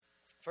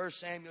1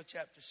 Samuel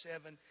chapter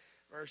 7,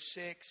 verse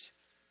 6.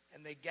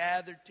 And they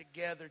gathered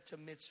together to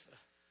Mizpah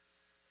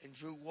and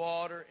drew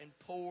water and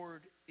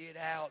poured it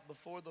out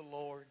before the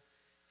Lord,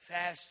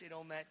 fasted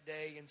on that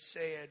day and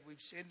said,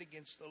 we've sinned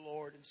against the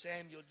Lord. And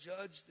Samuel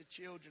judged the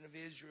children of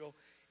Israel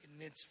in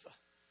Mizpah.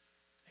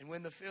 And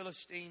when the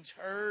Philistines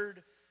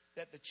heard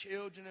that the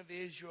children of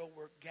Israel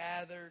were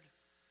gathered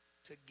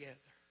together,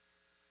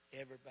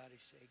 everybody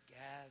say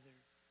gathered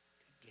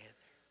together,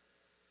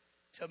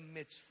 to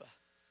Mizpah,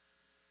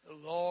 the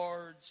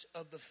lords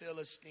of the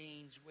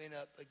Philistines went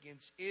up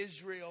against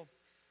Israel.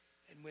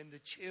 And when the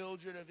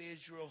children of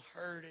Israel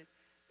heard it,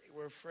 they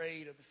were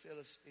afraid of the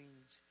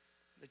Philistines.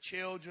 The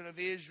children of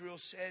Israel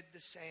said to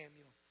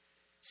Samuel,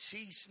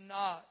 cease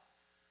not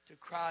to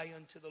cry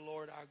unto the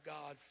Lord our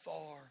God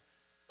for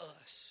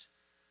us,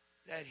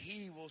 that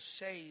he will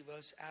save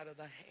us out of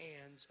the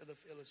hands of the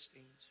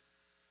Philistines.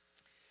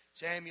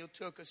 Samuel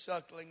took a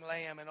suckling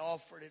lamb and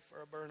offered it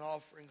for a burnt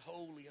offering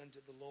holy unto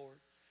the Lord.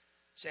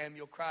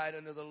 Samuel cried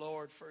unto the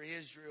Lord for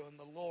Israel, and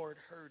the Lord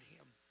heard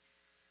him.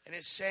 And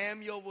as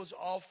Samuel was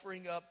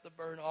offering up the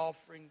burnt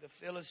offering, the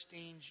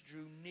Philistines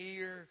drew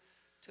near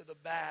to the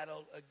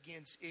battle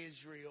against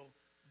Israel,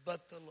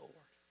 but the Lord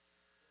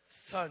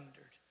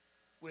thundered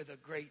with a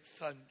great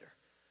thunder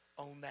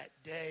on that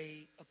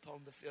day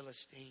upon the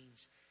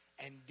Philistines,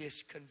 and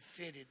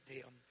discomfited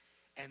them,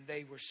 and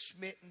they were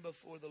smitten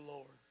before the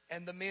Lord.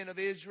 And the men of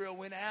Israel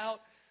went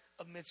out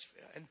of Mizpah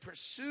and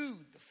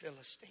pursued the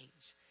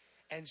Philistines,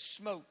 and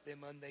smote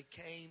them, and they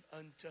came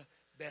unto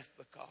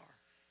Beth-lecar.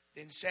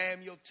 Then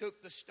Samuel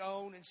took the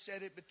stone and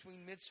set it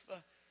between Mizpah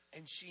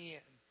and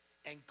Shean,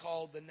 and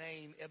called the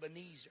name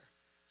Ebenezer,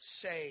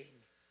 saying,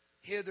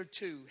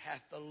 hitherto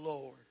hath the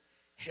Lord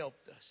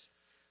helped us.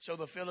 So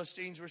the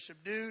Philistines were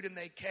subdued, and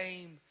they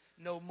came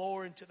no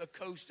more into the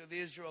coast of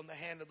Israel, and the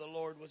hand of the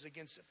Lord was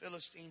against the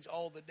Philistines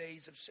all the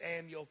days of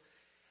Samuel.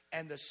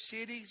 And the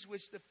cities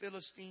which the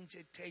Philistines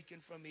had taken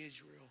from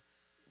Israel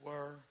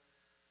were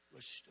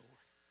restored.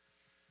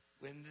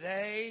 When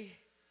they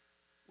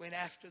went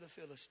after the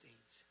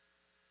Philistines,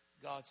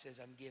 God says,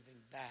 I'm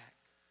giving back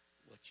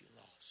what you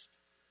lost.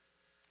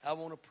 I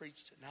want to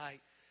preach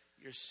tonight,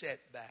 your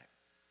setback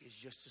is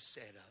just a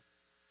setup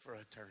for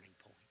a turning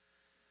point.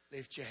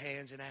 Lift your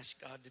hands and ask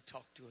God to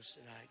talk to us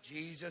tonight.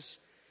 Jesus,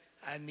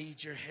 I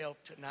need your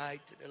help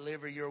tonight to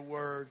deliver your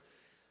word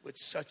with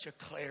such a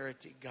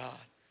clarity, God,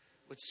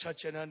 with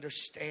such an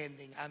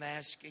understanding. I'm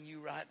asking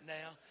you right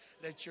now,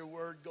 let your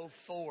word go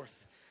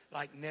forth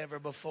like never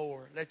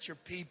before. Let your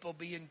people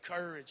be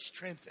encouraged,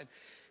 strengthened.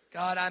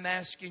 God, I'm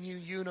asking you,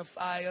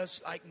 unify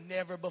us like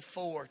never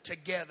before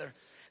together,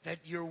 that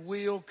your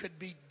will could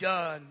be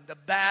done. The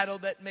battle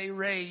that may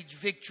rage,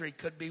 victory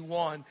could be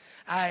won.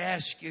 I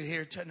ask you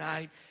here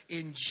tonight,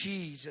 in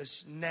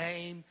Jesus'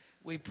 name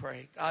we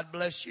pray. God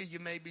bless you. You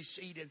may be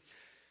seated.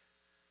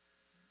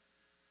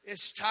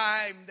 It's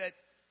time that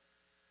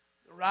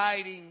the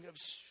writing of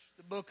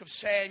the book of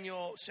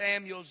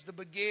Samuel's the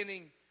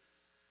beginning.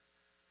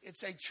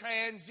 It's a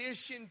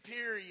transition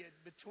period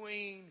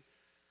between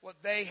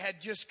what they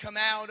had just come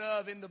out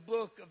of in the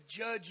book of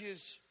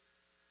Judges.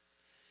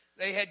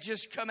 They had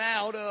just come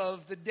out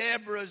of the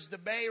Deborahs, the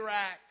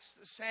Baraks,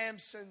 the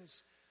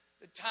Samsons,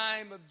 the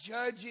time of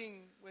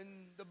judging,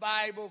 when the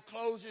Bible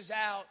closes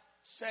out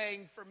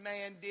saying, for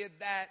man did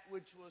that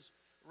which was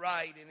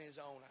right in his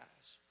own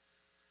eyes.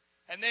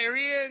 And they're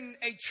in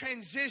a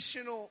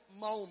transitional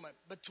moment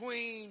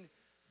between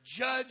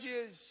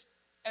judges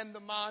and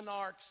the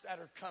monarchs that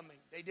are coming.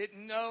 They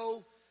didn't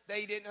know,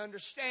 they didn't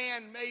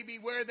understand maybe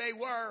where they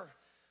were.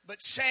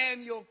 But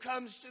Samuel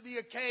comes to the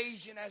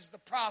occasion as the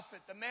prophet,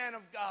 the man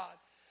of God,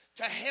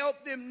 to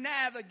help them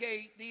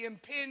navigate the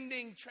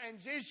impending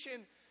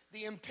transition,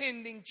 the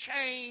impending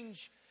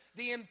change,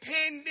 the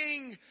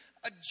impending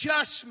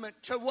adjustment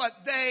to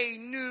what they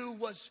knew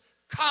was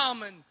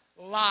common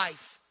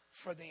life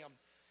for them.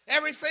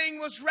 Everything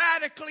was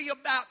radically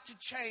about to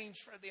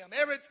change for them.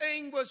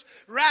 Everything was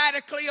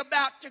radically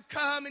about to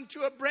come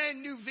into a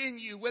brand new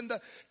venue when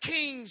the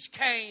kings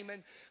came,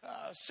 and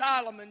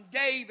Solomon,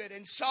 David,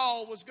 and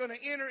Saul was going to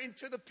enter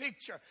into the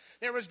picture.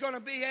 There was going to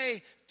be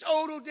a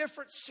total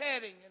different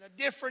setting and a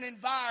different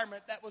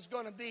environment that was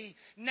going to be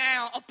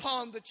now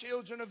upon the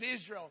children of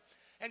Israel.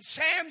 And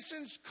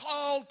Samson's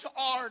called to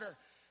order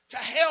to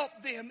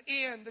help them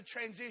in the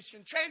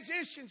transition.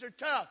 Transitions are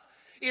tough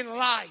in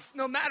life,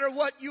 no matter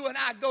what you and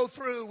I go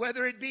through,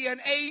 whether it be an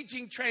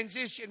aging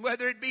transition,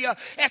 whether it be an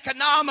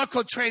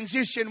economical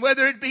transition,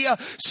 whether it be a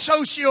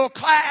social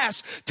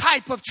class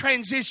type of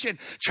transition.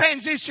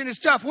 Transition is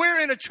tough.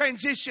 We're in a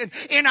transition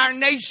in our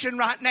nation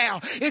right now.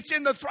 It's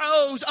in the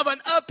throes of an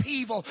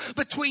upheaval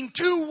between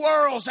two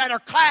worlds that are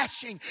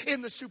clashing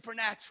in the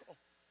supernatural.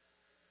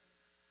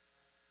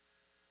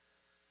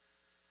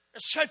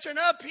 There's such an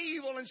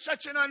upheaval and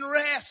such an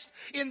unrest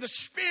in the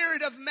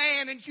spirit of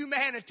man and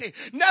humanity.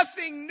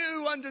 Nothing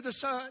new under the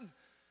sun.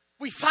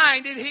 We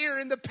find it here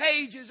in the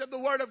pages of the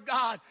Word of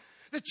God.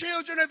 The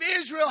children of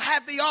Israel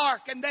had the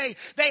ark, and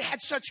they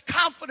had such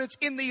confidence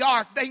in the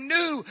ark. They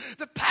knew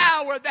the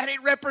power that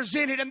it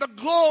represented and the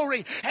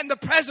glory and the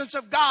presence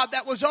of God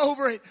that was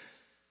over it.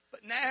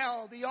 But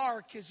now the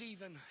ark is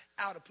even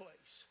out of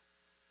place.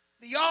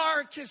 The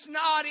ark is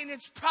not in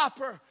its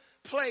proper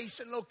place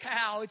and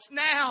locale. It's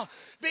now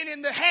been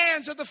in the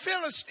hands of the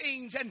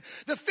Philistines, and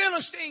the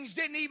Philistines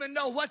didn't even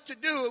know what to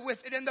do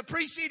with it. And the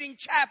preceding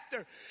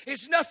chapter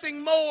is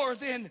nothing more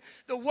than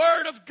the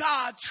Word of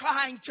God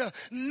trying to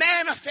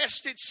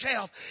manifest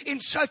itself in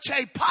such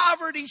a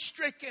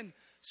poverty-stricken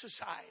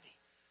society.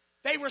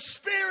 They were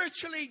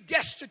spiritually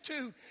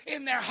destitute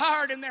in their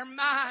heart and their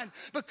mind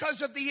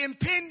because of the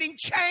impending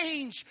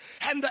change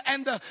and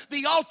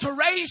the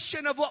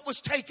alteration of what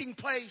was taking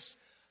place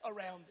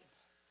around them.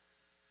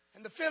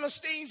 And the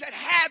Philistines that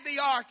had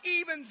the ark,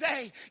 even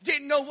they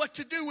didn't know what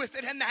to do with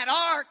it. And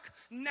that ark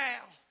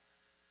now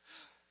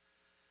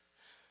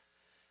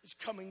is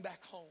coming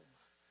back home.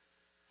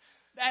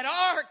 That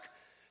ark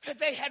that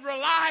they had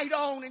relied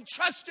on and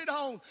trusted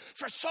on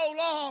for so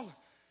long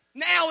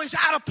now is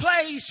out of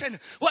place. And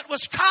what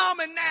was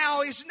common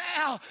now is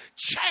now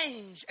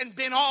changed and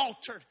been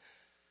altered.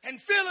 And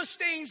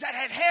Philistines that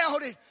had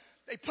held it,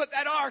 they put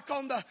that ark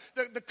on the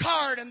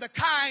cart, and the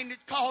kind,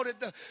 it called it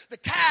the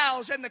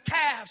cows and the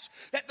calves,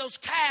 that those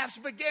calves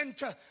began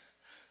to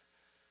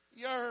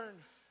yearn,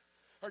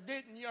 or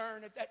didn't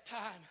yearn at that time.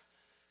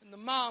 And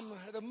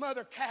the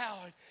mother cow,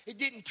 it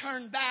didn't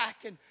turn back.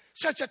 And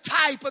such a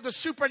type of the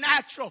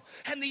supernatural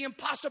and the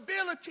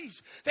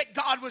impossibilities that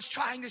God was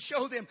trying to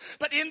show them.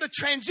 But in the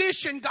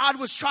transition, God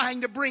was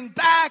trying to bring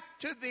back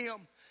to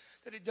them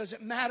that it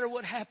doesn't matter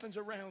what happens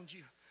around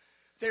you.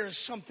 There is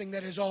something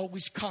that is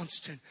always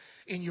constant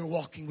in your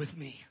walking with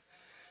me.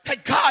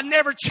 That God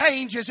never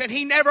changes and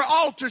He never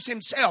alters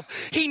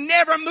Himself. He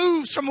never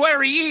moves from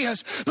where He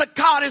is. But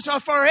God is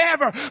a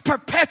forever,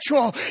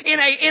 perpetual,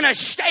 in a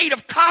state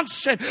of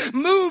constant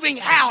moving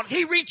out.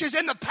 He reaches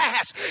in the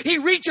past. He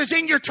reaches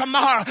in your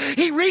tomorrow.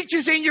 He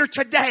reaches in your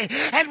today.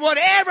 And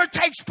whatever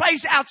takes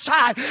place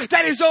outside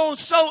that is all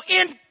so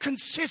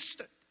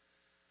inconsistent,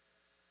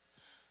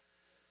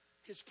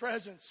 His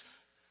presence,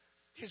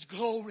 His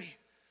glory,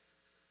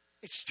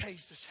 it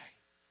stays the same.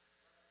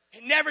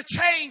 It never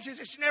changes.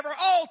 It's never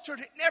altered.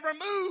 It never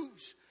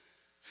moves.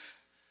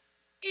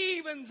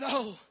 Even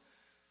though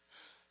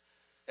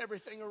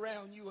everything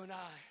around you and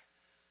I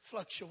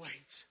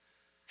fluctuates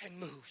and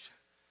moves.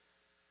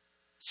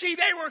 See,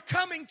 they were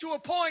coming to a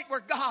point where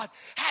God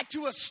had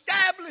to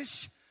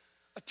establish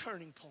a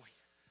turning point.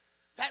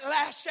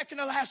 That second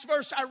to last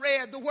verse I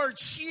read, the word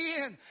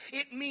shin,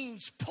 it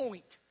means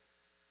point.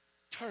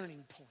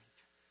 Turning point.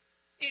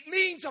 It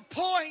means a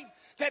point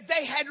that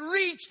they had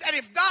reached, that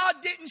if God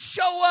didn't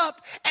show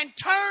up and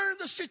turn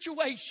the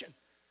situation,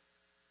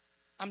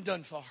 I'm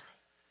done for.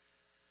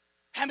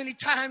 How many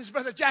times,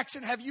 Brother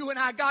Jackson, have you and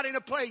I got in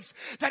a place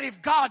that if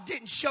God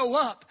didn't show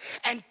up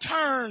and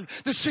turn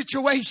the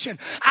situation,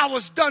 I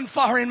was done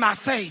for in my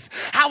faith.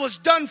 I was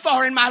done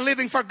for in my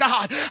living for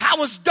God. I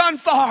was done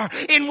for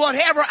in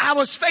whatever I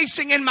was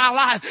facing in my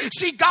life.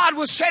 See, God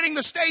was setting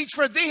the stage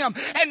for them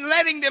and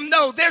letting them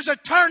know there's a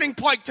turning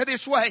point to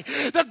this way.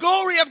 The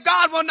glory of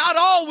God will not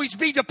always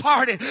be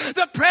departed.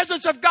 The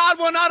presence of God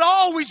will not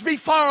always be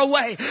far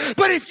away.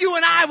 But if you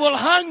and I will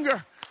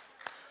hunger,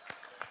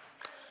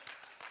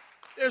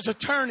 there's a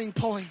turning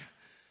point.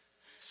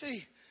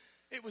 See,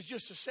 it was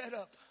just a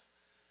setup.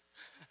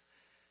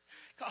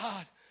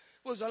 God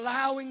was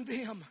allowing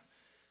them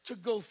to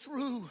go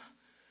through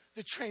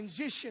the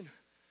transition,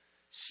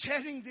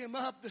 setting them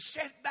up, the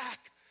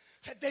setback,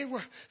 that they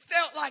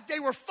felt like they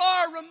were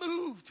far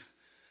removed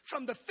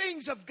from the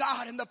things of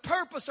God and the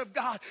purpose of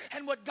God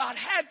and what God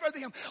had for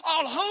them.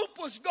 All hope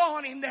was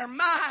gone in their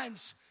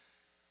minds.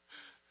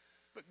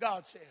 But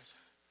God says,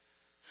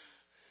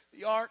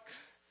 the ark,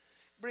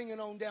 bring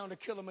it on down to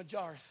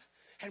Kilimanjaro.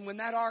 And when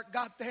that ark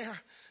got there,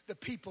 the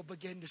people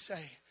began to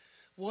say,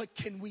 what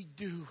can we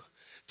do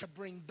to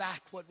bring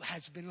back what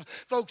has been?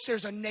 Folks,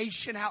 there's a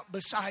nation out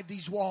beside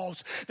these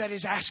walls that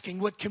is asking,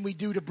 what can we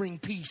do to bring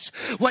peace?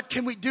 What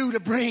can we do to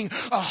bring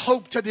a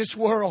hope to this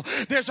world?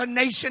 There's a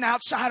nation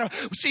outside of,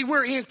 see,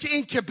 we're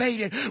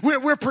incubated.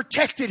 We're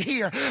protected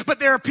here. But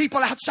there are people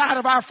outside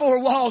of our four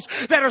walls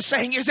that are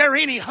saying, is there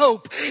any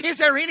hope? Is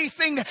there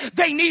anything?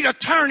 They need a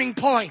turning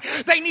point.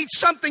 They need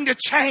something to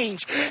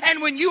change.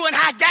 And when you and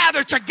I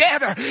gather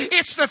together,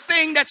 it's the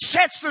thing that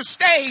sets the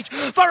stage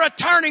for a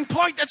turning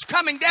point that's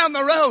coming down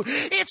the road.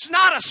 It's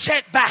not a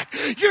setback.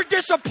 Your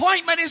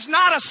disappointment is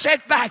not a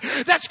setback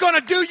that's going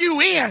to do you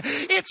in.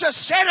 It's a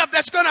setup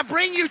that's going to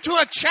bring you to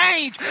a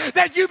change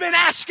that you've been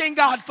asking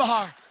God for.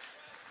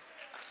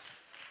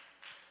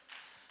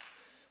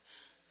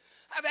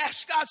 I've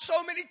asked God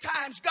so many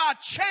times, God,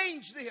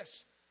 change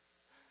this.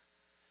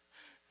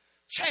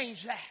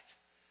 Change that.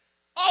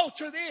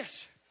 Alter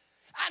this.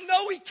 I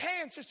know He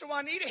can, Sister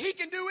Juanita. He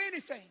can do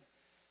anything.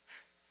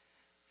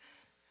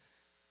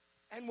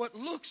 And what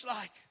looks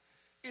like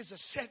is a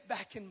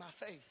setback in my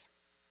faith.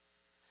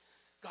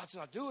 God's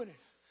not doing it.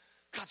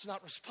 God's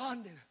not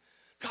responding.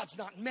 God's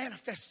not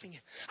manifesting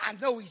it. I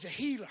know He's a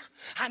healer.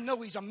 I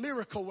know He's a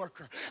miracle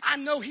worker. I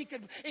know He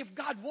could, if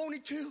God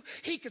wanted to,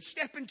 He could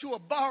step into a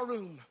bar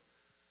room.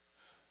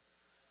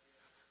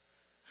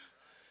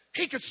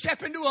 He could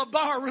step into a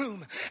bar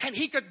room and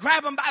He could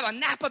grab them by the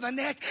nape of the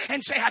neck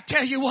and say, I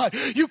tell you what,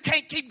 you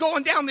can't keep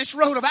going down this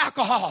road of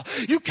alcohol.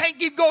 You can't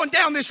keep going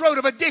down this road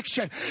of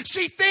addiction.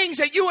 See, things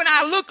that you and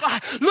I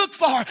look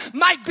for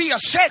might be a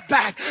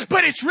setback,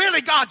 but it's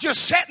really God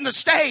just setting the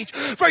stage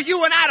for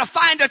you and I to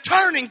find a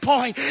turning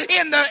point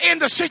in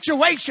the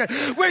situation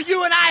where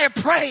you and I have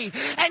prayed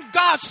and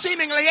God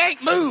seemingly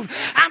ain't moved.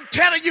 I'm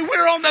telling you,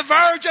 we're on the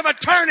verge of a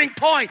turning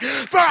point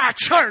for our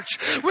church.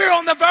 We're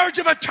on the verge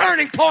of a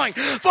turning point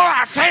for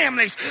our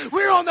families.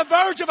 We're on the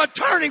verge of a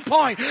turning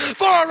point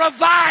for a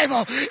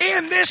revival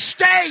in this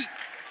state.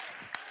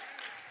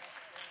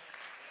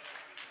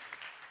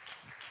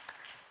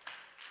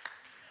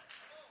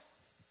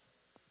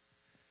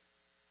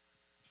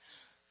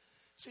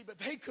 See, but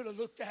they could have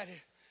looked at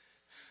it.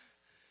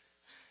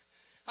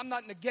 I'm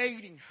not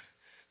negating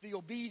the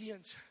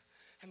obedience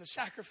and the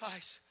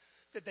sacrifice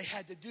that they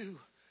had to do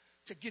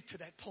to get to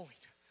that point.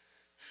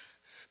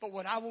 But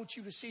what I want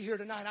you to see here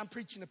tonight, I'm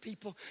preaching to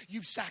people,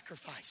 you've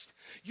sacrificed,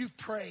 you've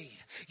prayed,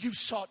 you've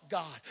sought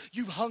God,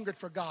 you've hungered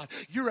for God.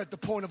 You're at the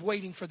point of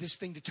waiting for this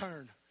thing to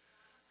turn.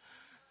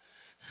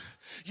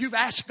 You've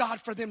asked God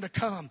for them to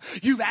come.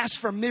 You've asked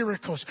for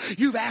miracles.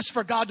 You've asked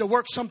for God to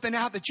work something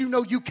out that you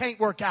know you can't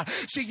work out.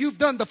 See, you've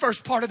done the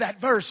first part of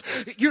that verse.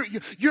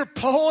 You're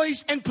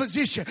poised and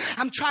positioned.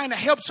 I'm trying to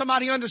help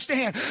somebody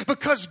understand,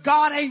 because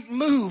God ain't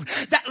moved.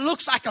 That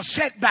looks like a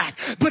setback,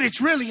 but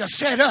it's really a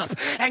setup.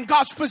 And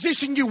God's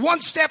positioned you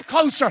one step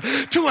closer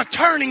to a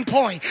turning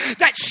point.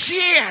 That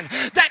shin,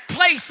 that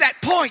place,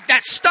 that point,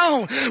 that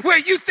stone where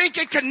you think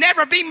it could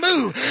never be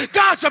moved.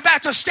 God's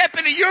about to step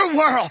into your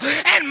world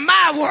and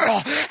my world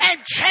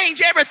and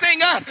change everything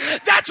up.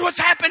 That's what's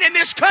happened in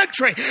this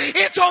country.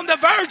 It's on the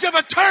verge of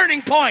a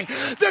turning point.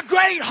 The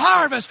great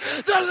harvest,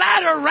 the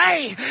latter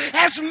rain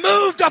has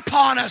moved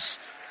upon us.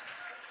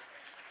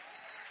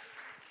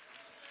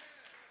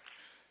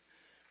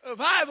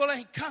 Revival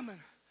ain't coming.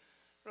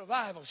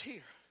 Revival's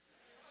here.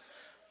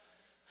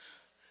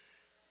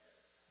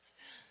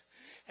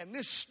 And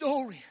this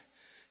story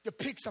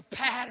depicts a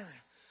pattern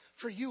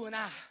for you and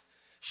I,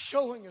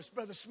 showing us,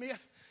 Brother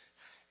Smith,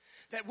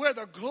 that where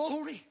the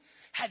glory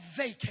had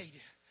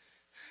vacated.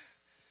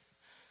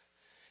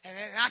 And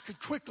I could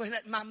quickly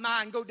let my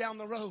mind go down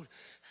the road.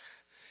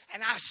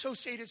 And I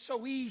associated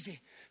so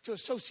easy to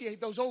associate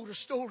those older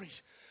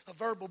stories of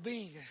Verbal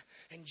Being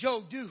and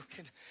Joe Duke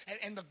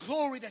and the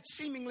glory that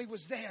seemingly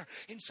was there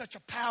in such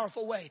a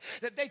powerful way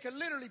that they could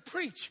literally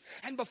preach.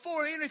 And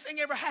before anything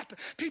ever happened,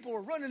 people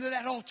were running to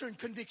that altar in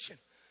conviction.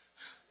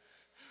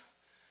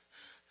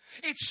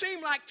 It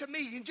seemed like to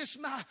me, in just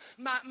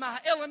my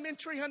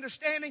elementary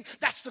understanding,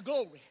 that's the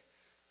glory.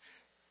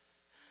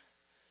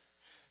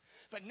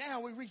 But now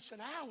we reach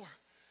an hour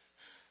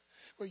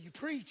where you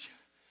preach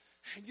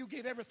and you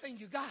give everything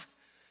you got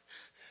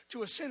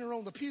to a sinner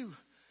on the pew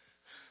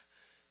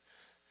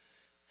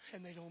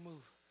and they don't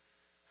move.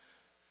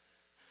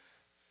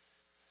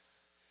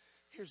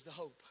 Here's the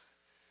hope.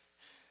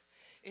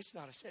 It's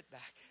not a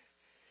setback.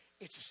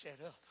 It's a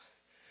setup.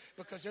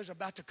 Because there's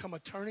about to come a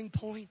turning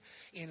point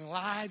in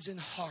lives and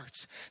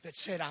hearts that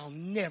said, I'll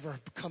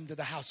never come to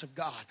the house of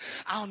God.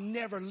 I'll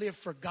never live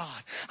for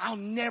God. I'll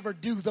never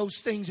do those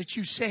things that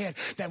you said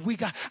that we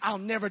got. I'll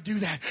never do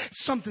that.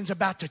 Something's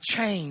about to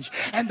change.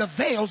 And the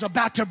veil's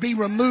about to be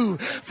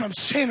removed from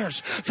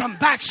sinners, from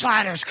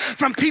backsliders,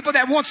 from people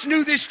that once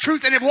knew this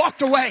truth and have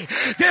walked away.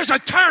 There's a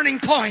turning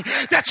point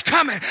that's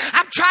coming.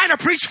 I'm trying to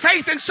preach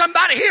faith in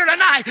somebody here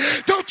tonight.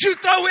 Don't you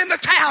throw in the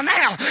towel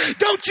now.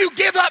 Don't you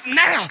give up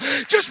now.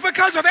 Just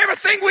because of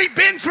everything we've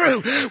been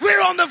through,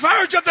 we're on the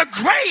verge of the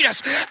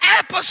greatest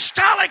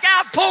apostolic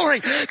outpouring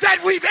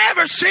that we've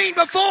ever seen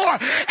before,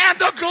 and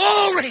the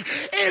glory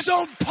is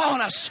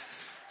upon us.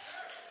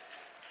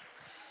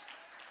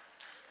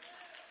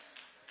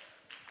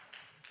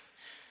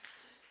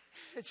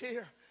 It's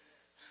here.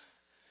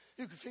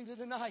 You can feel it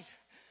tonight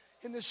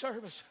in this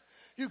service.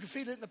 You can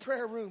feel it in the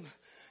prayer room.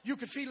 You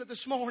could feel it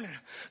this morning.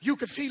 You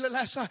could feel it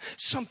last night.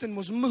 Something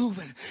was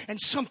moving, and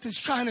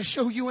something's trying to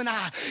show you and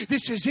I,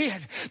 this is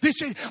it.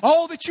 This is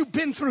all that you've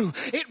been through.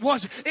 It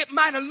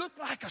might have looked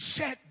like a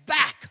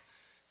setback,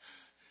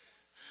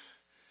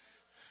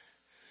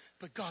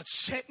 but God's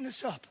setting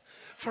us up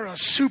for a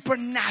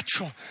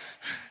supernatural.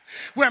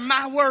 Where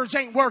my words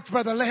ain't worked,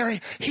 Brother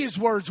Larry, His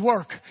words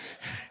work.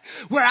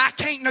 Where I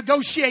can't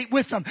negotiate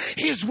with them,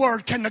 His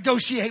word can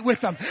negotiate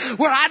with them.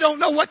 Where I don't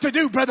know what to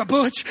do, Brother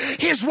Butch,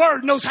 His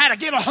word knows how to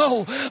get a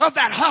hold of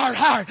that hard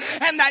heart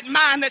and that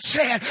mind that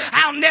said,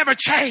 I'll never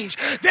change.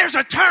 There's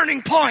a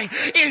turning point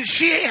in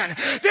Shin.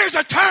 There's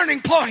a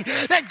turning point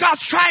that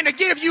God's trying to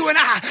give you and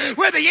I,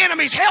 where the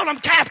enemy's held them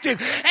captive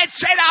and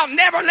said, I'll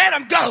never let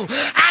them go.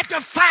 I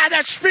defy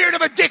that spirit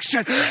of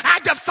addiction. I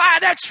defy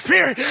that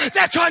spirit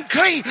that's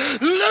unclean.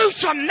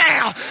 Loose them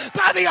now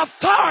by the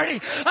authority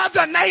of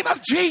the name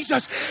of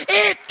Jesus.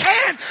 It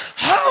can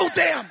hold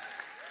them.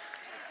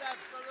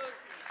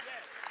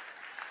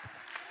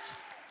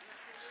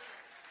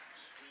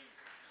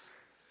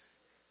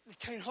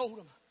 can't hold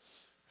them.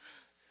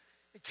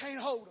 It can't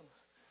hold them.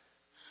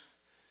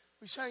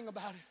 We sang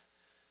about it.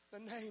 The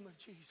name of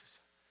Jesus.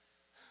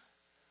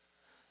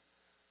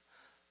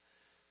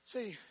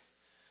 See,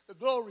 the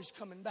glory's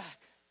coming back.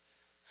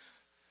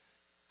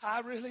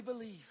 I really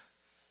believe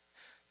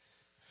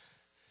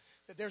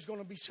that there's going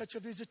to be such a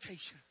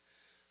visitation,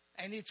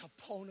 and it's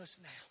upon us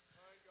now.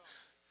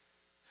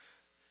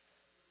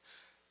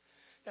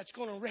 That's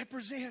going to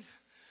represent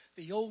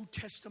the Old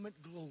Testament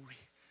glory.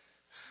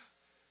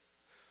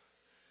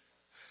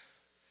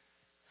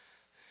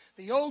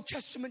 The Old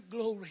Testament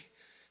glory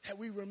that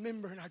we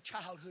remember in our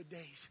childhood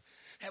days.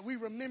 That we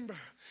remember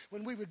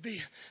when we would be,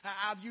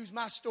 I've used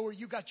my story,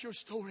 you got your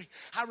story.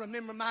 I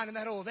remember mine in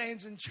that old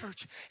Evangeline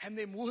church and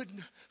them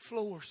wooden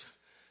floors.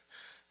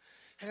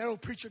 And that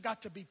old preacher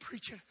got to be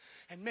preaching.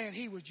 And man,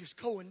 he was just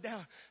going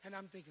down. And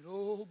I'm thinking,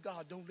 oh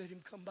God, don't let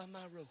him come by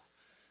my row.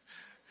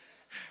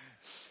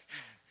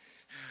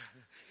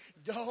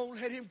 Don't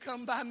let him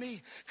come by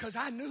me. Because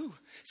I knew.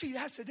 See,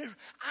 that's the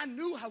difference. I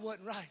knew I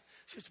wasn't right.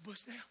 Sister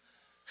Bush now.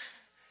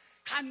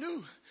 I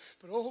knew.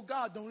 But oh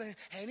God, don't let him.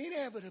 And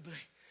inevitably,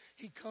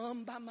 he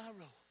come by my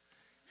row.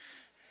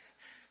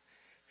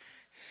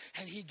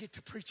 And he'd get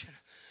to preaching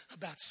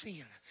about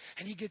sin.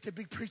 And he'd get to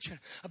be preaching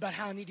about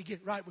how I need to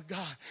get right with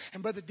God.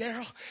 And Brother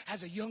Darrell,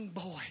 as a young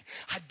boy,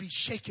 I'd be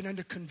shaken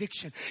under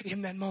conviction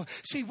in that moment.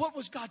 See, what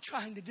was God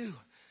trying to do?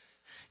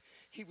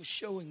 He was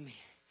showing me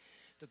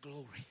the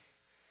glory.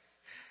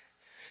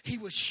 He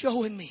was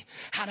showing me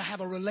how to have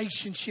a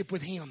relationship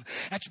with him.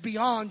 That's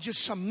beyond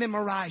just some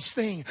memorized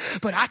thing.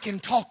 But I can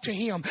talk to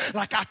him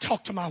like I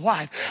talk to my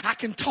wife. I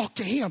can talk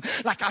to him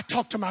like I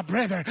talk to my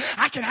brethren.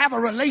 I can have a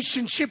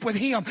relationship with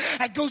him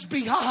that goes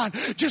beyond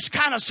just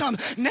kind of some,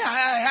 now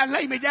I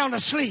lay me down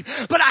to sleep.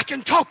 But I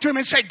can talk to him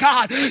and say,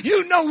 God,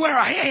 you know where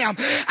I am.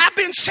 I've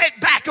been set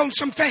back on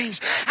some things.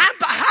 I'm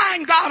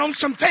behind God on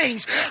some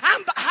things.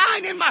 I'm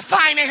behind in my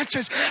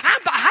finances.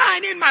 I'm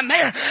behind in my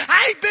marriage.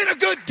 I ain't been a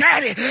good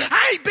daddy.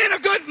 I ain't been a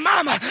good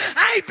mama.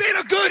 I ain't been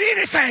a good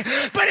anything,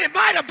 but it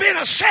might have been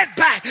a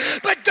setback.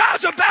 But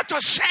God's about to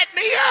set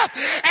me up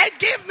and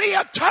give me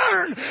a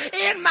turn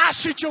in my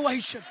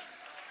situation.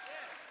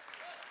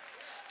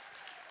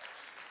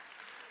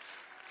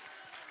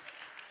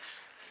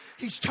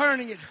 He's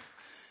turning it.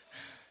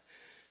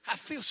 I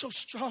feel so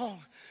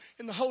strong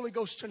in the Holy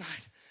Ghost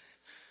tonight.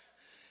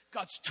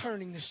 God's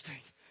turning this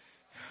thing.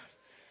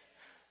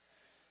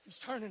 He's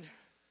turning it.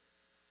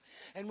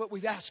 And what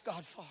we've asked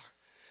God for,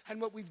 and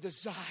what we've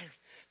desired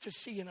to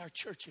see in our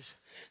churches,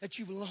 that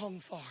you've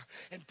longed for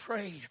and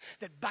prayed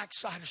that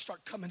backsliders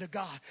start coming to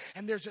God.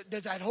 And there's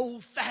that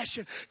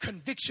old-fashioned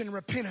conviction and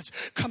repentance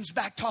comes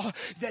back to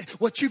that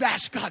what you've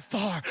asked God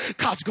for,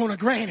 God's going to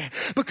grant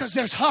it. Because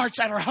there's hearts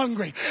that are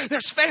hungry.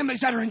 There's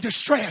families that are in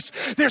distress.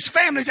 There's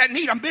families that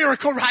need a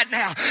miracle right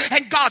now.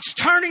 And God's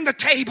turning the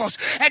tables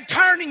and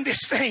turning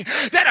this thing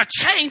that a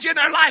change in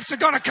their lives is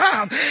going to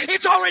come.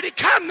 It's already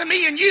come to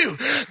me and you,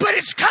 but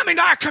it's coming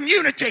to our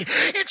community.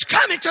 It's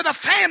coming to the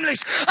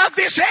families of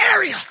this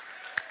area.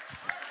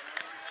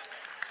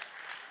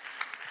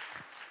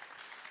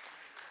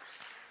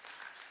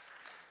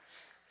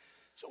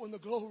 So when the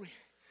glory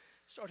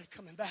started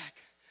coming back,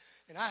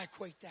 and I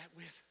equate that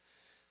with,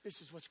 this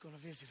is what's going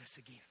to visit us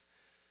again.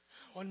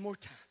 One more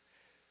time.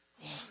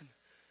 One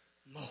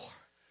more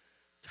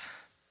time.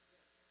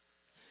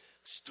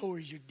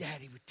 Stories your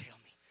daddy would tell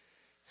me.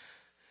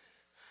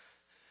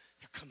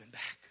 They're coming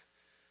back.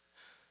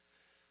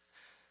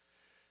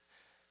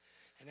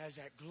 And as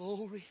that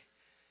glory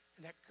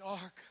and that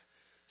ark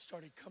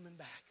started coming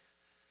back,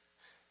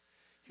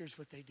 here's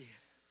what they did.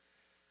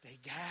 They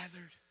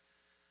gathered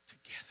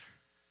together.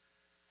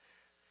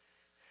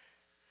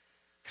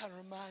 Kind of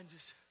reminds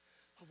us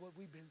of what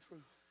we've been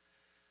through.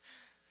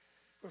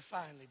 We're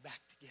finally back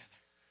together.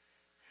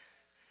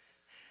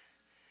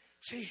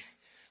 See,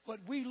 what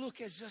we look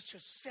as such a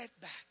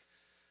setback,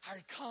 our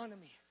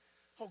economy.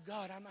 Oh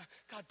God,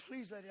 God,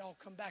 please let it all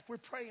come back. We're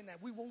praying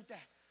that. We want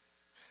that.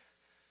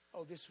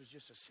 Oh, this was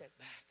just a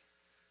setback.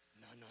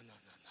 No.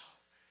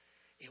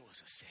 It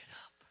was a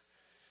setup.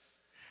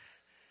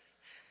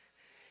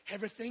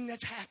 Everything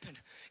that's happened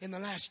in the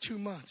last 2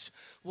 months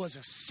was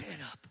a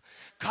setup.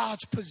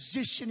 God's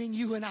positioning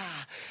you and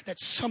I that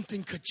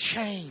something could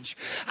change.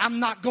 I'm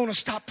not going to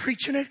stop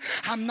preaching it.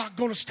 I'm not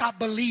going to stop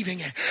believing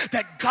it.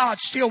 That God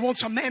still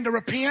wants a man to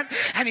repent,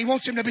 and he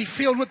wants him to be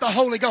filled with the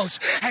Holy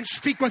Ghost and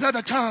speak with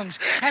other tongues.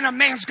 And a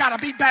man's got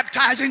to be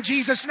baptized in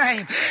Jesus'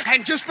 name.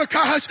 And just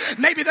because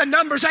maybe the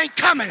numbers ain't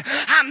coming,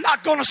 I'm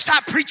not going to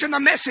stop preaching the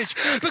message,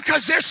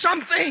 because there's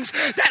some things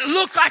that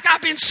look like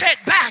I've been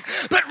set back,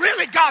 but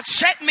really God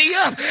set me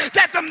up,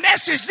 that the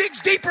message digs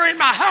deeper in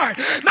my heart.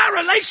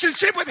 My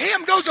relationship with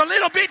him goes a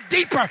little bit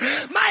deeper.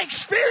 My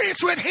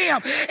experience with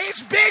him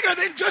is bigger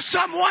than just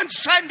some one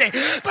Sunday,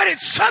 but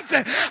it's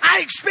something I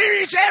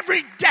experience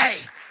every day.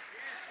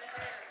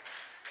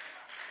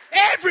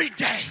 Every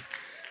day.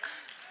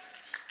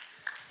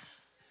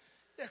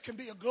 There can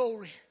be a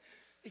glory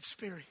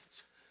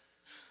experience.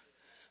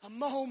 A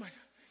moment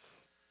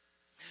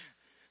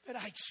that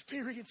I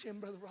experience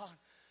him, Brother Ron.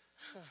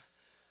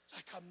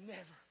 like I've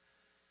never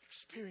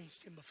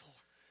experienced Him before.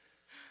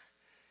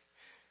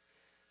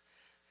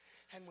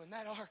 And when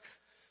that ark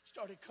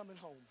started coming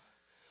home,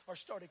 or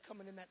started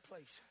coming in that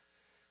place,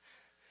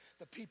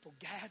 the people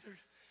gathered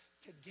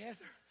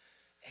together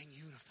and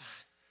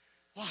unified.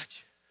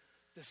 Watch.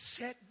 The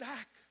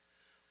setback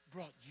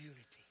brought unity.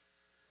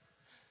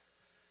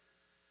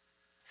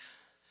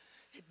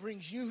 It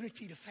brings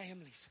unity to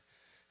families.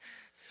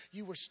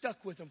 You were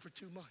stuck with them for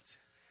 2 months,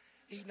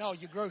 eating all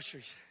your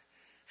groceries.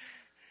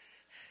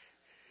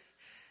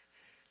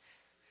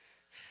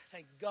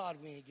 Thank God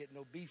we ain't getting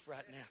no beef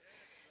right now,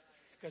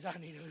 because I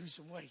need to lose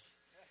some weight.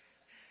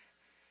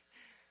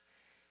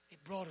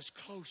 It brought us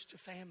close to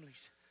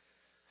families.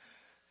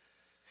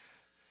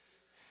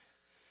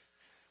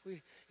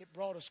 It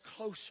brought us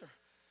closer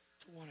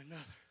to one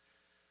another.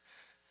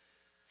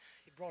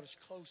 It brought us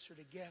closer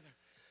together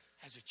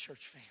as a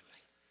church family.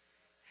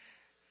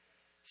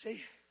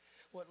 See,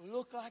 what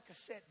looked like a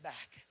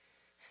setback.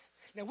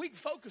 Now we can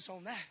focus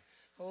on that.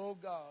 Oh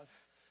God,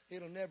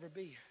 it'll never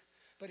be.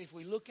 But if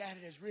we look at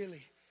it as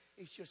really,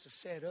 it's just a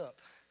setup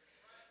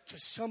to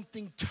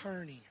something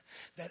turning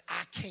that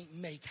I can't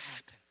make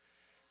happen.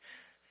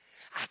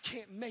 I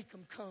can't make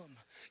them come.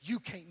 You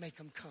can't make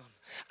them come.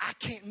 I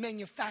can't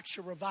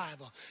manufacture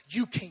revival.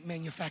 You can't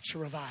manufacture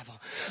revival.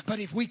 But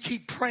if we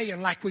keep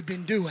praying like we've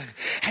been doing,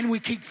 and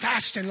we keep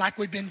fasting like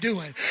we've been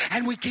doing,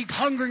 and we keep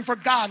hungering for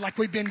God like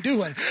we've been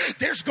doing,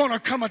 there's going to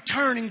come a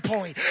turning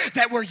point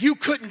that where you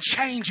couldn't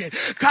change it.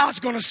 God's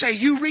going to say,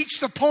 you reached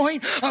the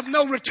point of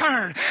no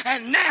return,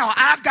 and now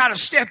I've got to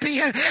step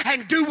in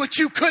and do what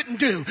you couldn't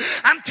do.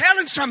 I'm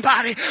telling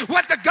somebody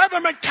what the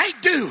government can't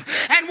do,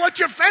 and what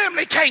your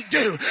family can't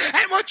do,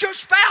 and what your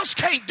spouse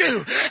can't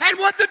do, and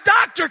what the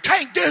doctor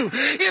can't do.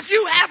 If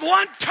you have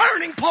one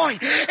turning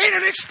point in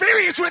an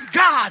experience with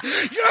God,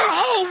 your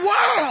whole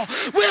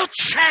world will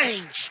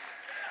change.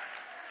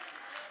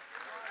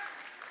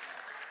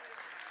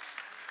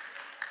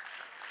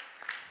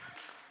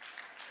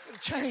 It'll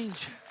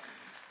change.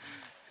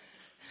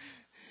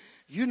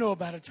 You know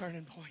about a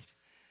turning point.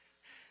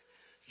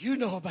 You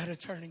know about a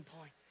turning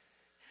point.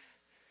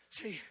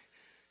 See,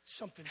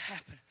 something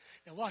happened.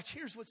 Now watch,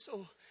 here's what's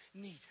so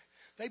neat.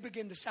 They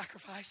begin to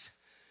sacrifice.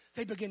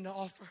 They begin to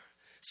offer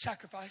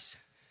sacrifice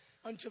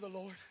unto the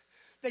Lord.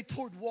 They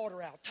poured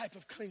water out, type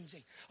of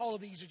cleansing. All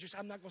of these are just,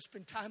 I'm not going to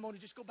spend time on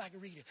it. Just go back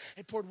and read it.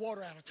 They poured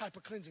water out, a type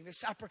of cleansing. They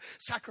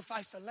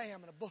sacrificed a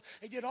lamb and a bull.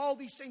 They did all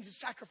these things in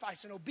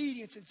sacrifice and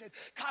obedience and said,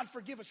 God,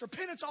 forgive us.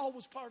 Repentance all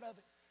was part of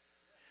it.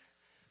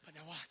 But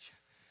now watch.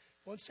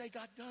 Once they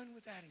got done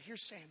with that, and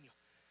here's Samuel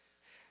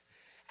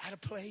at a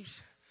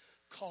place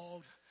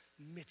called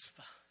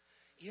Mitzvah.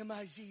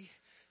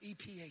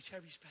 M-I-Z-E-P-H,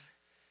 however you spell it.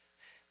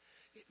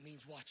 It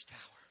means watchtower.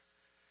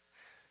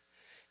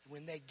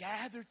 When they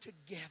gathered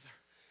together,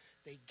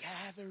 they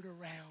gathered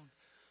around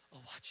a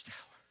watchtower.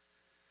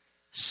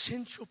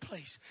 Central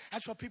place.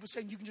 That's why people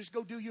say you can just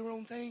go do your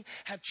own thing,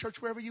 have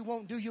church wherever you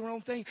want, do your own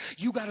thing.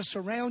 You got to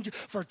surround you.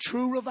 For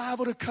true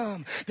revival to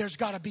come, there's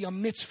got to be a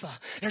mitzvah.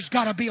 There's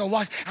got to be a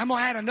watch. I'm going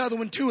to add another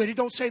one to it. It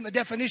don't say in the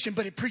definition,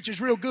 but it preaches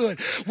real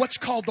good. What's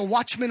called the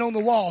watchman on the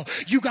wall.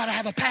 You got to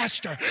have a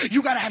pastor.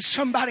 You got to have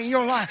somebody in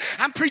your life.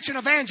 I'm preaching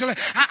evangelist.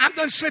 I'm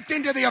done slipped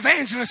into the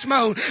evangelist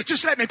mode.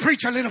 Just let me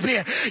preach a little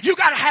bit. You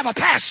got to have a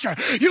pastor.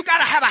 You got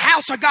to have a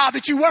house of God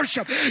that you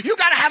worship. You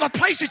got to have a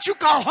place that you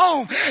call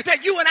home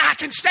that you and I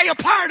can stay a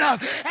part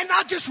of and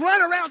not just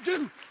run around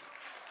do.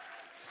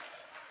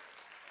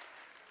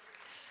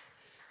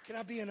 Can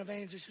I be an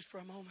evangelist just for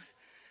a moment?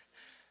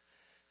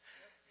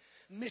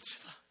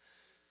 Mitzvah,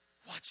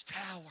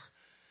 watchtower.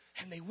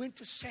 And they went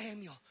to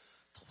Samuel,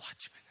 the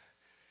watchman.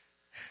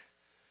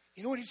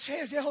 You know what it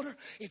says, elder?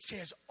 It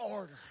says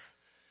order.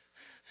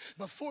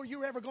 Before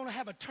you're ever going to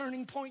have a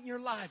turning point in your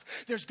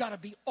life, there's got to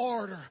be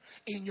order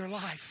in your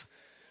life.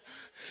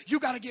 You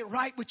got to get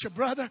right with your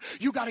brother.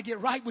 You got to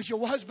get right with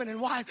your husband and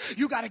wife.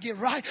 You got to get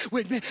right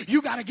with me.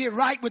 You got to get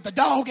right with the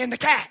dog and the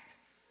cat.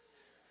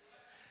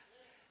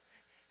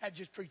 That's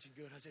just preaching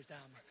good. I said,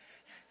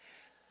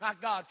 my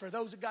God, for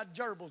those that got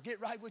gerbils,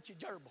 get right with your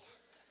gerbil.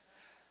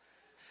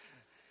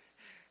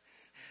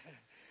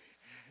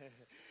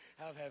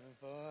 I'm having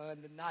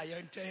fun tonight. You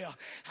can tell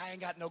I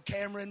ain't got no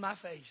camera in my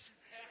face.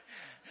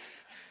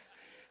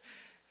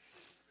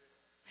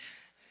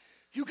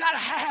 You got to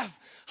have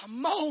a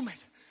moment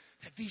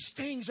that these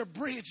things are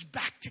bridged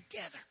back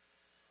together.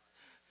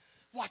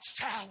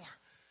 Watchtower,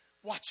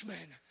 watchmen,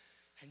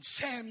 and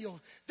Samuel,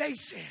 they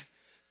said,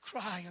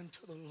 cry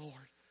unto the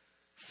Lord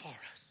for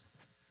us.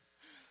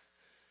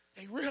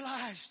 They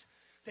realized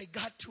they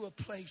got to a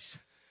place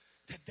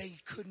that they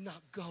could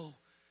not go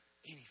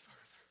any further.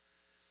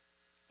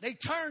 They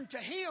turned to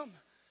him.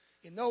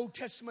 In the Old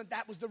Testament,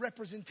 that was the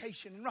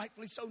representation, and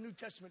rightfully so, New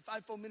Testament,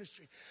 fivefold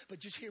ministry. But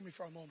just hear me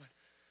for a moment.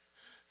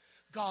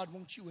 God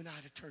wants you and I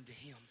to turn to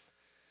him.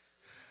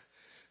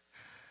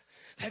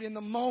 That in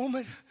the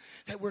moment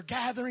that we're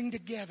gathering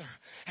together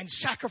and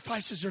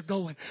sacrifices are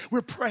going,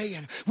 we're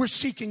praying, we're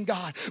seeking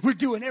God, we're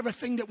doing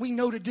everything that we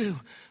know to do.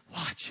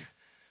 Watch.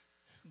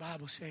 The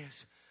Bible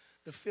says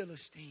the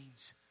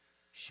Philistines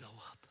show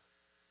up.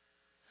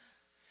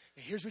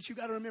 Now here's what you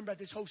got to remember about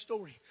this whole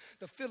story.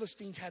 The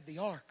Philistines had the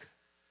ark.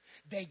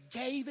 They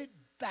gave it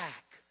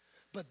back,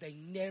 but they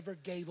never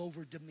gave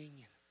over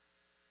dominion.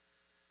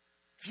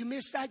 If you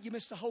miss that, you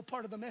miss the whole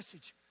part of the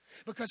message.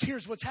 Because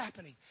here's what's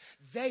happening.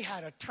 They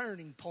had a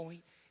turning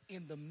point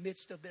in the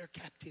midst of their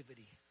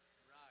captivity.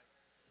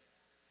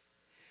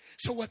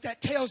 So what that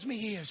tells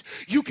me is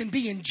you can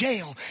be in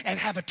jail and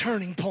have a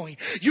turning point.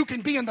 You can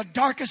be in the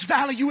darkest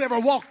valley you ever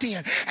walked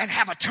in and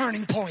have a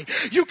turning point.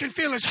 You can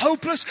feel as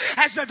hopeless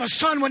as that the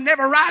sun will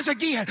never rise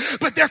again,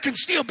 but there can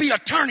still be a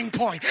turning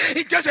point.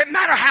 It doesn't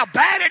matter how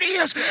bad it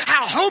is,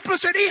 how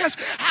hopeless it is,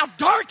 how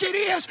dark it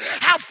is,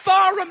 how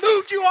far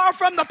removed you are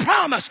from the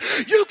promise.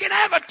 You can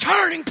have a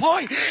turning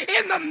point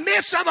in the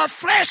midst of a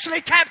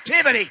fleshly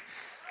captivity.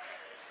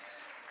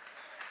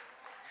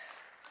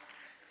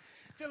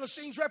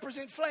 Philistines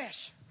represent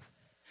flesh.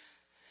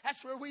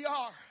 That's where we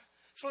are.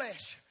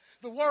 Flesh.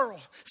 The world.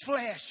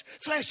 Flesh.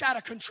 Flesh out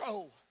of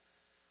control.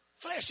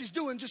 Flesh is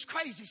doing just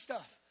crazy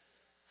stuff.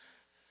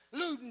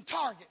 Looting,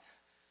 target.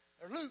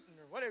 Or looting,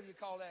 or whatever you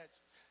call that.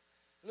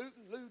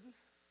 Looting.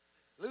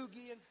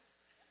 Loogian.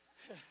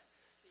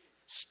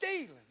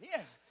 Stealing.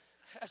 Yeah.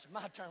 That's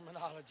my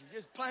terminology.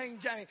 Just plain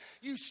Jane.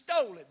 You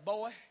stole it,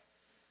 boy.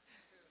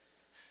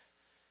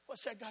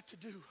 What's that got to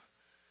do?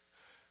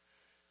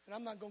 And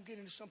I'm not going to get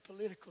into some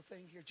political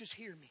thing here. Just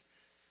hear me.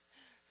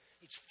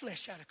 It's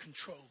flesh out of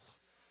control.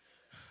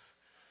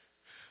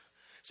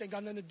 It ain't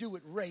got nothing to do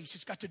with race.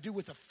 It's got to do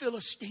with a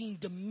Philistine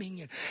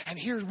dominion. And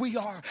here we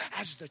are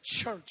as the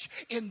church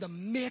in the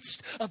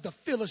midst of the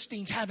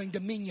Philistines having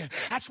dominion.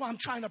 That's why I'm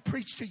trying to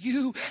preach to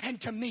you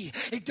and to me.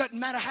 It doesn't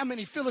matter how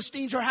many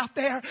Philistines are out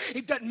there.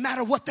 It doesn't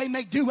matter what they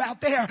may do out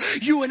there.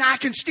 You and I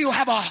can still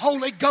have a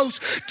Holy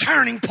Ghost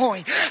turning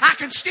point. I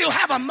can still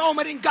have a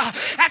moment in God.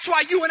 That's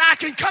why you and I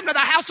can come to the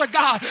house of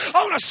God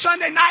on a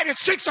Sunday night at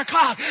 6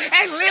 o'clock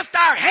and lift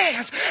our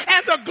hands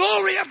and the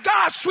glory of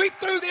God sweep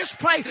through this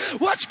place.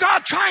 What's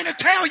God trying to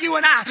tell you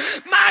and I?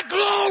 My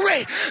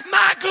glory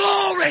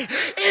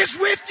is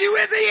with you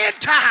in the end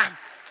time.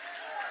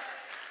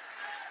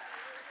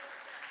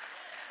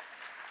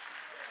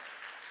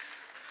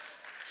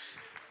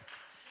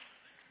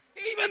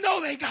 Even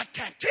though they got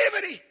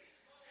captivity,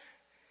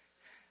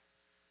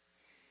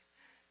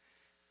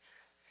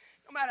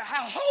 no matter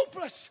how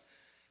hopeless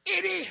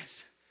it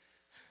is,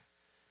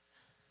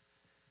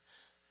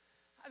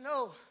 I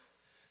know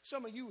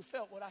some of you have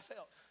felt what I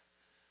felt.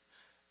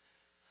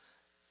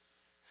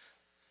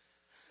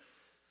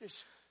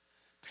 This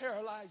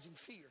paralyzing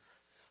fear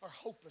or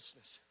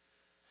hopelessness.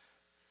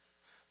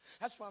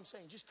 That's why I'm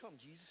saying, just come,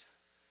 Jesus.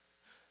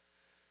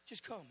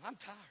 Just come. I'm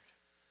tired.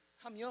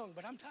 I'm young,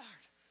 but I'm tired.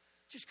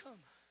 Just come.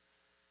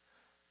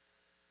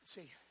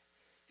 See,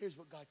 here's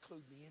what God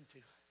clued me into.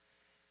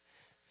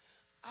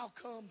 I'll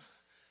come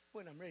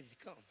when I'm ready to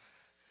come.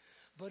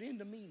 But in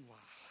the meanwhile,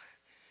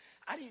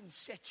 I didn't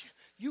set you.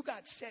 You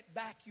got set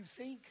back, you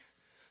think,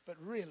 but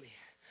really,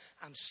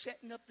 I'm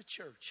setting up the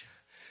church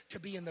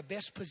to be in the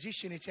best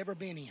position it's ever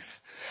been in.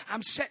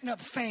 I'm setting up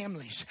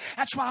families.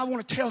 That's why I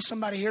want to tell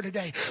somebody here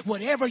today,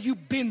 whatever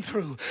you've been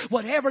through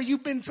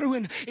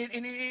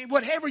and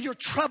whatever your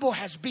trouble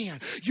has been,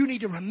 you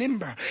need to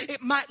remember,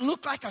 it might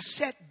look like a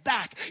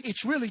setback.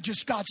 It's really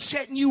just God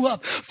setting you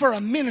up for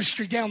a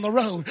ministry down the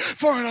road,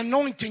 for an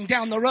anointing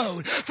down the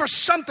road, for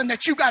something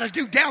that you got to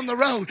do down the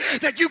road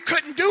that you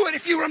couldn't do it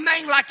if you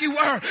remained like you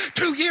were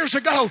 2 years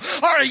ago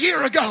or a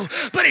year ago.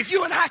 But if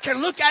you and I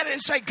can look at it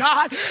and say,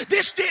 God,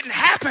 this didn't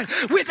happen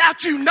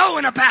without you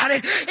knowing about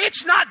it.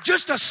 It's not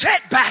just a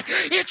setback.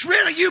 It's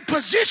really you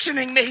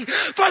positioning me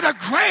for the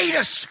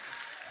greatest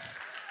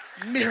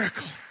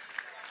miracle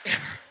ever.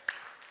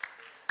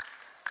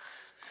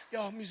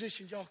 Y'all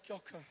musicians, y'all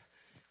come.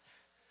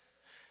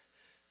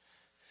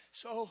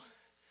 So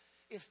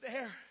if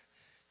they're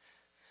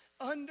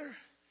under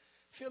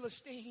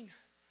Philistine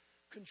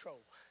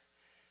control,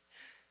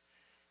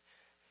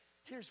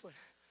 here's what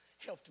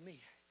helped me.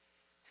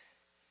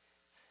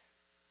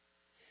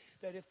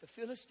 That if the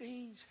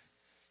Philistines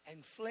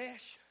and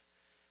flesh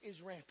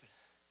is rampant,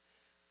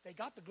 they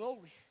got the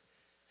glory.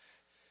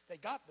 They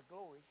got the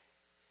glory.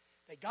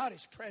 They got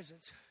his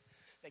presence.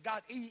 They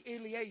got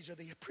Eleazar,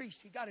 the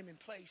priest. He got him in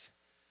place.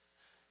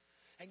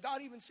 And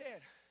God even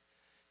said,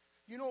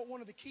 you know what one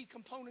of the key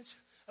components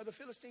of the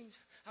Philistines?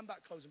 I'm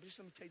about closing, but just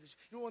let me tell you this.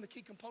 You know what one of the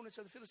key components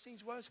of the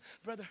Philistines was?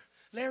 Brother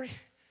Larry,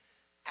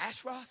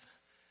 Ashroth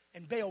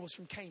and Baal was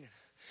from Canaan.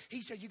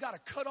 He said, you got to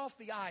cut off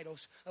the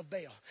idols of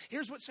Baal.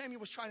 Here's what Samuel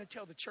was trying to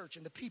tell the church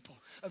and the people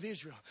of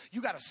Israel.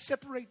 You got to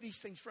separate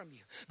these things from you,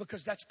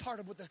 because that's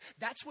part of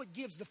that's what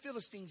gives the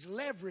Philistines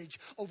leverage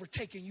over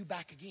taking you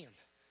back again.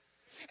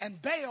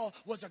 And Baal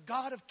was a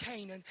god of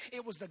Canaan.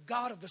 It was the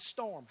god of the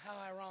storm.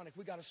 How ironic.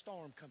 We got a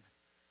storm coming.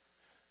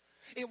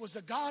 It was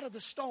the God of the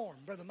storm,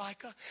 Brother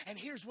Micah. And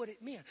here's what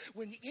it meant.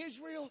 When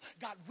Israel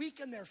got weak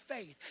in their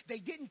faith, they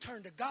didn't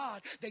turn to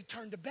God, they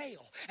turned to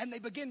Baal. And they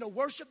began to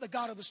worship the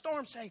God of the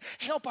storm, saying,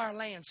 help our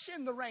land,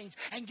 send the rains,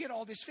 and get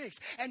all this fixed.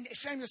 And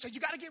Samuel said,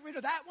 you got to get rid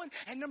of that one.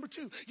 And number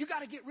two, you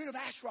got to get rid of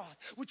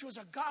Ashroth, which was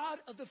a god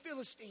of the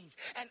Philistines.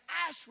 And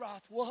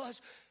Ashroth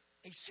was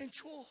a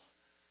sensual,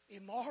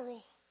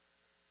 immoral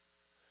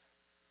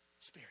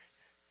spirit.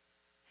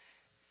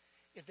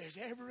 If there's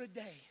ever a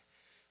day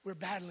we're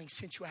battling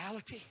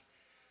sensuality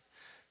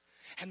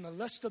and the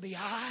lust of the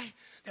eye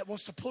that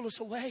wants to pull us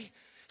away,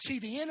 see,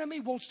 the enemy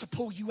wants to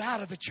pull you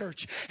out of the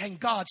church. And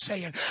God's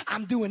saying,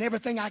 I'm doing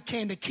everything I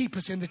can to keep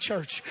us in the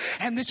church.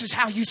 And this is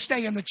how you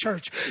stay in the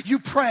church. You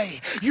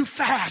pray. You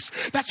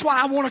fast. That's why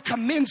I want to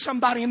commend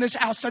somebody in this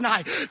house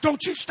tonight.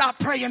 Don't you stop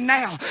praying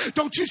now.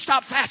 Don't you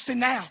stop fasting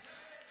now.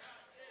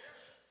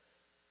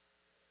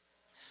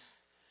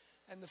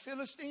 And the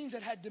Philistines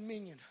that had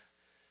dominion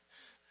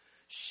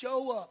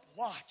show up,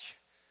 watch,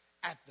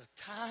 at the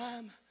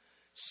time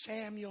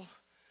Samuel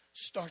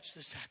starts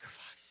the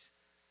sacrifice.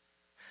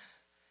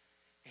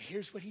 And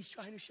here's what he's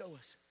trying to show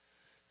us.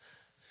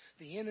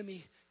 The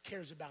enemy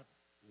cares about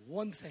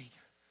one thing.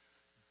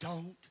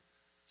 Don't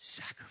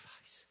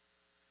sacrifice.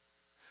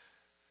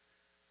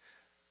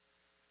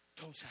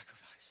 Don't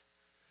sacrifice.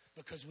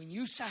 Because when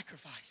you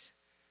sacrifice,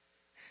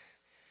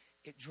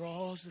 it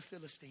draws the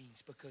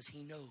Philistines, because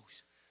he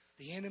knows.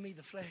 The enemy,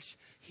 the flesh,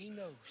 he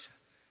knows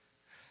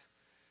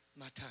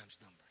my time's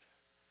numbered.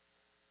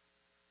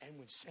 And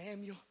when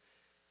Samuel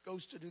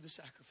goes to do the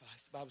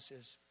sacrifice, the Bible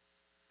says,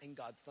 and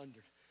God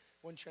thundered.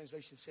 One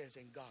translation says,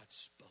 and God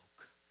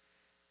spoke.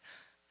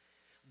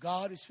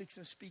 God is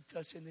fixing to speak to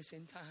us in this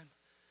end time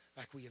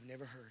like we have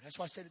never heard. That's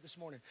why I said it this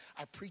morning.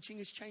 Our preaching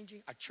is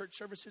changing. Our church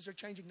services are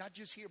changing. Not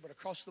just here, but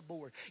across the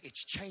board.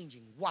 It's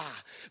changing. Why?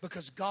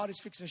 Because God is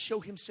fixing to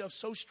show himself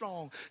so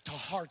strong to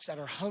hearts that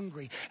are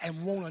hungry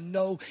and want to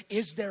know,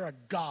 is there a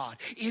God?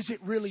 Is it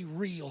really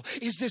real?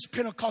 Is this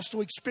Pentecostal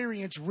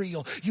experience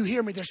real? You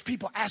hear me? There's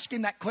people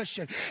asking that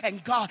question.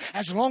 And God,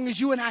 as long as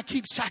you and I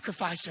keep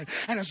sacrificing,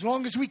 and as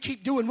long as we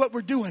keep doing what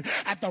we're doing,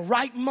 at the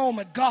right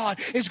moment, God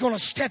is going to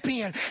step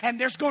in, and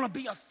there's going to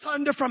be a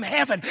thunder from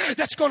heaven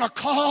that's going to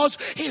cause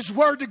his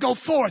word to go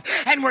forth.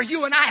 And where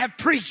you and I have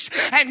preached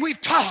and we've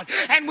taught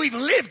and we've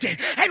lived it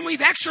and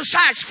we've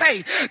exercised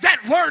faith, that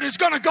word is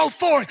going to go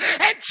forth,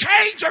 and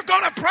chains are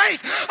going to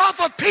break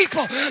off of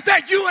people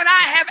that you and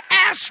I have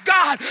asked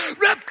God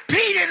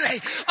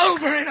repeatedly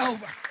over and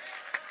over.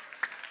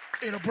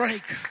 It'll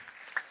break.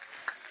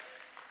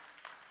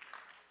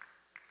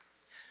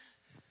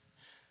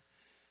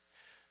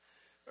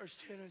 Verse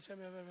 10 and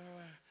 7.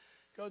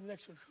 Go to the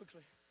next one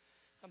quickly.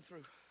 I'm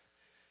through.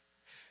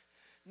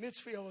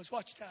 Mitzvah is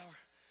watchtower.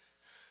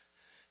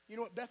 You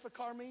know what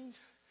Bethakar means?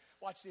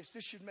 Watch this.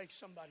 This should make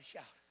somebody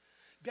shout.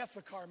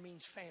 Bethakar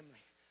means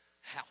family,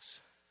 house.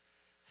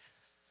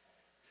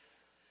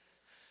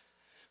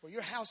 Where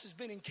your house has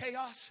been in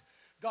chaos,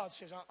 God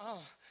says,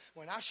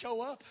 when I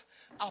show up,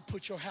 I'll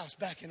put your house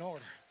back in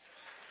order.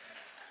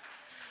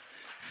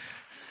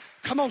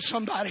 Come on,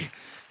 somebody.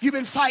 You've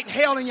been fighting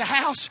hell in your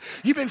house.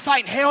 You've been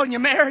fighting hell in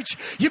your marriage.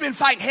 You've been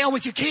fighting hell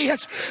with your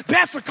kids.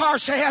 Bethakar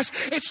says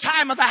it's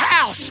time of the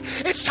house.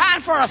 It's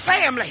time for a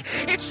family.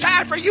 It's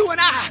time for you and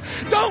I.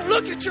 Don't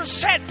look at your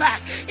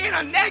setback in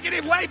a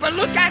negative way, but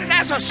look at it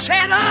as a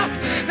setup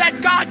that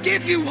God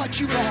give you what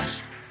you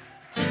lost.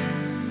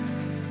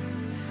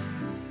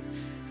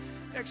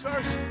 Next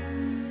verse.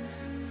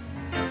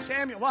 And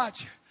Samuel,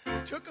 watch,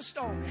 took a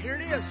stone. Here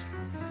it is.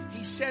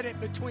 He set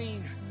it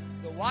between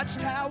the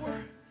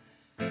watchtower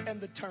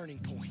and the turning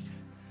point,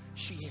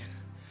 Shein.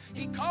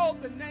 He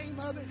called the name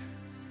of it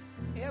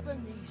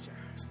Ebenezer.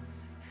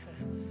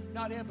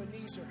 Not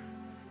Ebenezer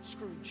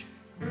Scrooge.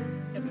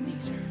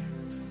 Ebenezer.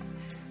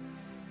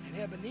 And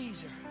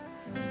Ebenezer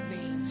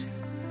means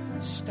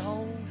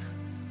stone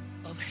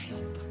of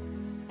help.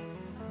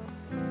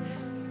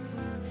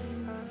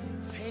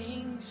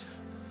 Things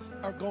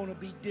are going to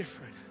be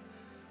different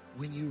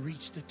when you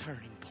reach the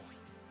turning point.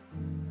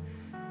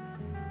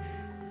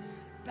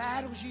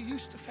 Battles you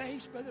used to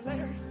face, Brother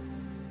Larry,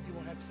 you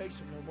won't have to face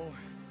them no more.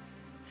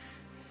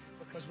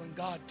 Because when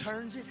God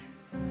turns it,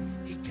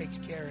 he takes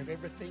care of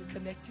everything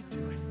connected to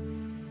it.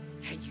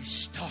 And you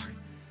start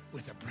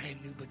with a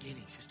brand new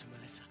beginning, Sister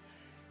Melissa.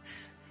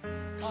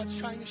 God's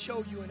trying to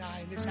show you and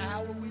I in this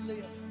hour we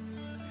live,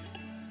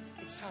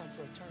 it's time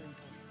for a turning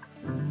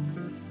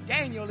point.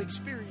 Daniel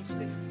experienced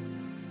it.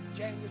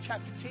 Daniel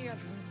chapter 10.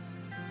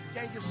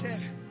 Daniel said,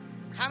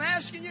 I'm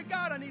asking you,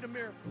 God, I need a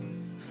miracle.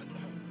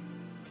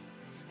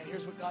 And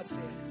here's what God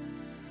said.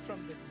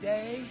 From the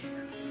day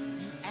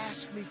you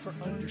asked me for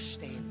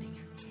understanding.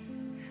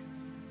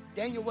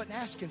 Daniel wasn't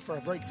asking for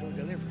a breakthrough or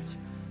deliverance.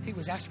 He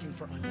was asking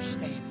for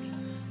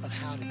understanding of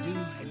how to do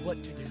and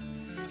what to do.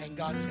 And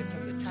God said,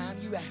 from the time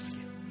you ask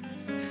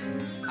it,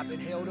 I've been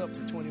held up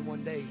for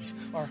 21 days.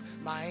 Or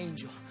my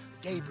angel,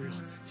 Gabriel,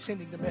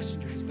 sending the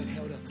messenger has been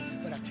held up.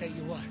 But I tell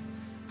you what,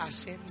 I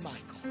sent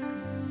Michael,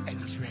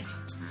 and he's ready.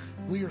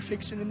 We are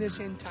fixing in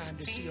this end time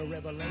to see a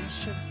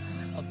revelation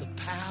of the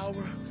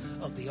power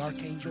of the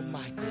Archangel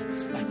Michael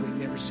like we've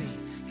never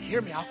seen.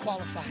 Hear me, I'll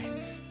qualify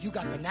it. You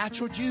got the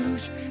natural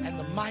Jews, and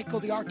the Michael,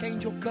 the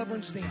Archangel,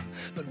 governs them.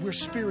 But we're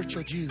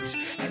spiritual Jews.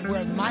 And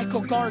where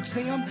Michael guards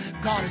them,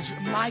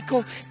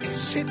 Michael is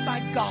sent by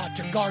God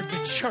to guard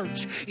the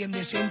church in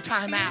this end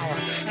time hour.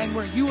 And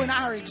where you and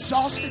I are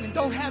exhausted and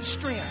don't have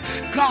strength,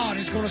 God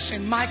is going to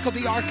send Michael,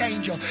 the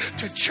Archangel,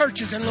 to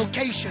churches and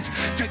locations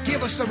to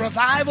give us the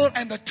revival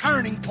and the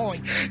turning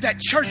point that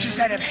churches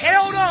that have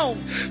held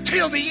on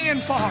till the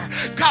end for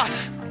God.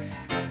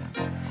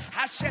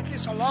 I said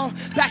this along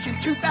back in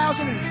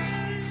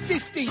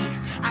 2015.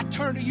 I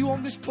turned to you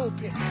on this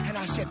pulpit and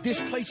I said,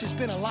 this place has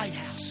been a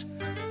lighthouse.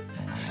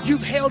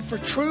 You've held for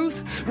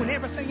truth when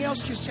everything else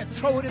just said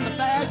throw it in the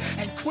bag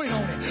and quit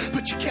on it.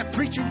 But you kept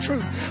preaching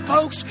truth.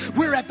 Folks,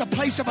 we're at the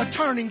place of a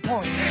turning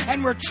point.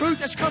 And where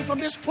truth has come from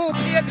this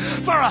pulpit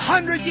for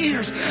 100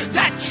 years,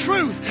 that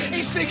truth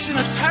is fixing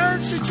to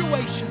turn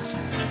situations.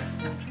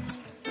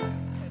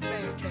 That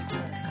man can't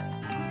turn.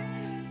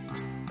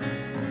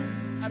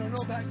 I don't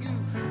know about you,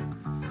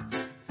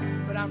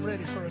 but I'm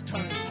ready for a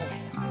turning point.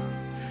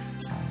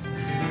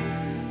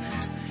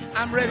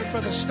 I'm ready for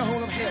the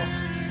stone of help,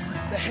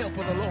 the help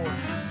of the Lord,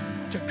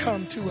 to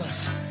come to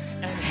us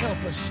and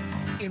help us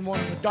in one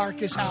of the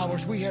darkest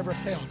hours we ever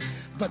felt.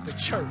 But the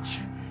church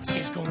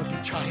is going to be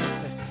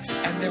triumphant,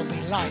 and there'll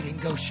be light in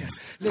Goshen.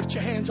 Lift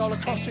your hands all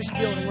across this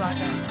building right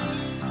now.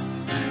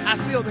 I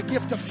feel the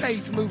gift of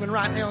faith moving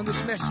right now in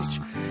this message.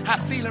 I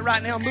feel it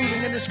right now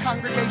moving in this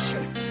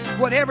congregation.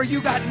 Whatever you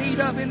got need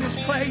of in this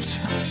place,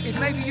 if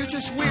maybe you're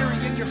just weary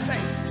in your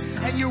faith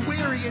and you're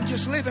weary in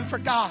just living for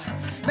God.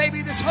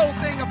 Maybe this whole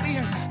thing of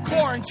being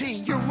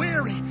quarantined, you're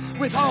weary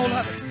with all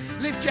of it.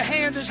 Lift your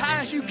hands as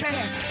high as you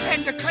can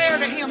and declare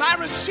to Him, I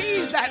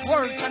receive that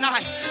word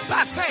tonight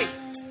by faith.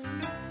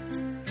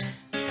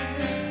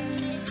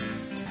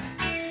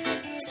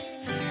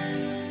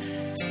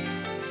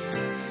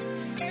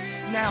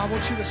 Now I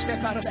want you to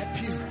step out of that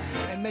pew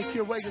and make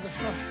your way to the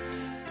front,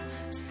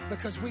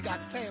 because we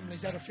got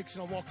families that are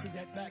fixing to walk through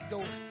that back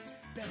door.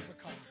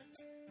 Bethlehem.